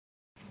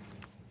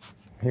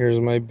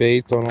Here's my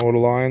bait on Oda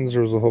lines.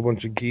 There was a whole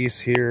bunch of geese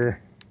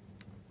here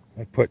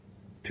I put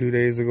 2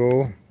 days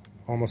ago.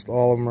 Almost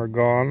all of them are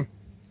gone.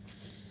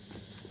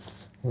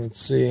 Let's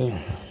see.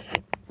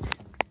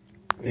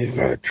 They've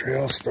got a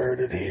trail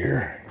started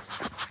here.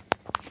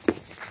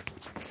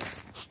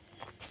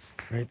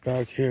 Right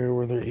back here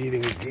where they're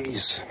eating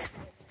geese.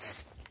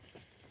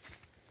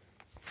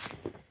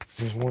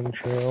 There's one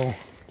trail.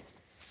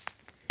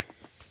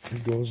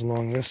 It goes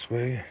along this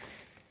way.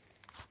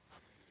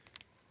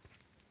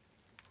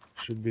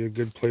 Should be a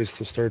good place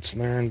to start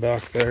snaring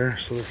back there,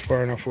 so they're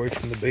far enough away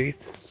from the bait.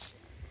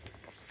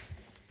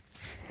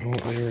 Oh,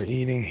 they were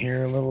eating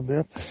here a little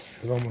bit.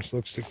 It almost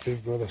looks like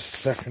they've got a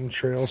second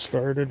trail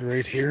started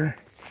right here.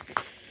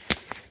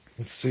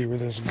 Let's see where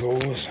this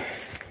goes.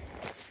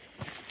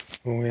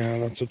 Oh yeah,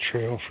 that's a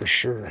trail for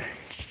sure.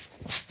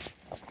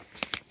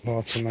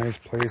 Lots of nice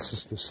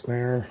places to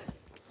snare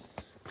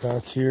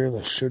back here.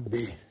 That should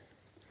be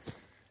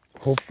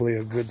hopefully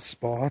a good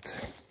spot.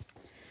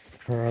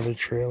 Our other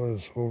trail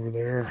is over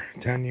there,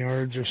 10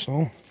 yards or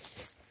so.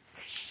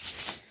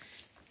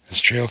 This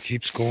trail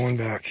keeps going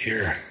back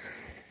here.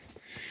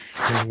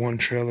 There's one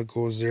trail that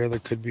goes there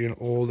that could be an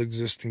old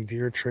existing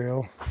deer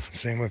trail.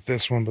 Same with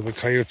this one, but the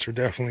coyotes are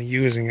definitely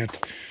using it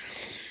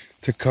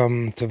to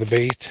come to the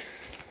bait.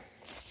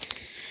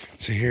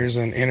 So here's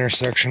an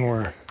intersection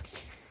where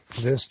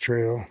this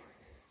trail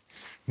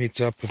meets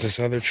up with this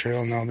other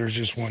trail. Now there's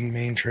just one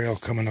main trail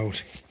coming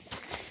out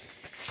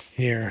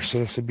here. So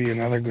this would be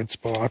another good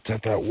spot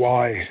at that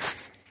Y.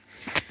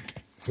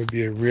 It would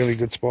be a really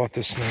good spot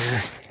to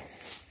snare.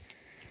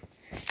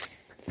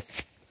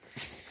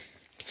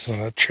 So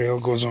that trail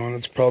goes on.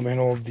 It's probably an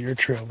old deer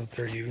trail that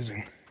they're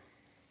using.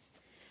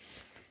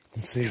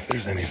 Let's see if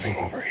there's anything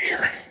over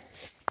here.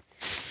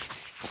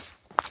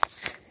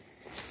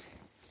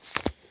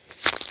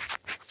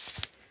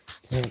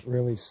 Can't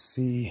really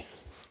see.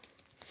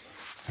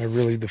 I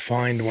really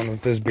defined one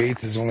with this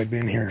bait has only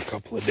been here a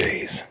couple of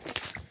days.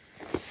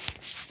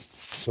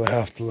 So I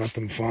have to let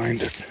them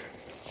find it.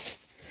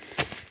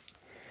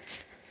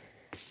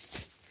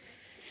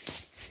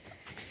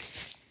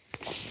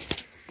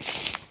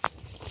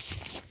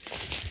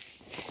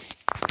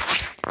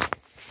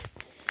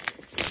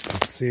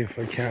 Let's see if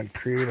I can't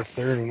create a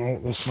third one. Oh,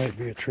 this might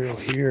be a trail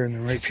here, and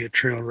there might be a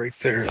trail right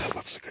there. That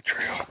looks like a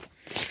trail.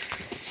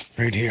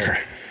 Right here.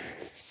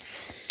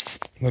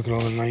 Look at all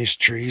the nice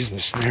trees to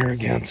snare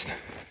against.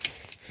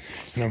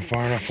 And I'm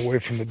far enough away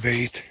from the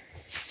bait.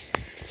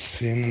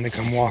 See, and then they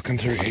come walking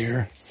through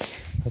here.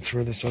 That's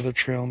where this other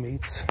trail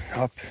meets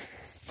up.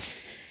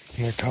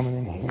 And they're coming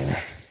in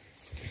here.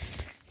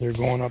 They're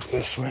going up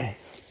this way.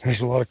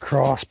 There's a lot of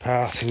cross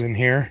paths in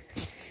here.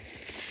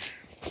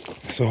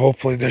 So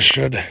hopefully this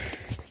should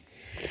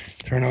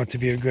turn out to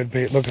be a good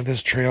bait. Look at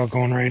this trail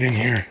going right in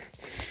here.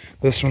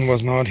 This one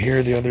was not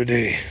here the other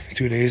day,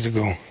 2 days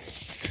ago.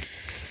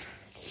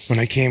 When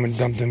I came and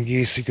dumped them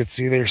geese, you could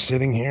see they're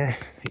sitting here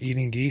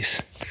eating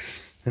geese.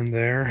 And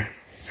there,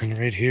 and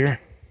right here.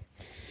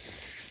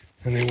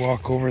 And they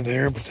walk over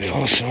there, but they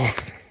also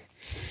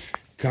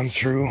come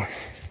through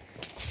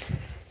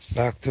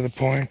back to the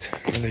point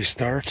where they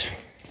start.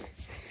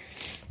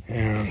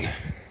 And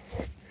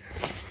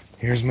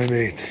here's my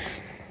bait.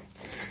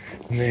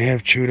 And they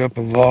have chewed up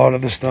a lot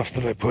of the stuff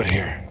that I put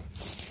here.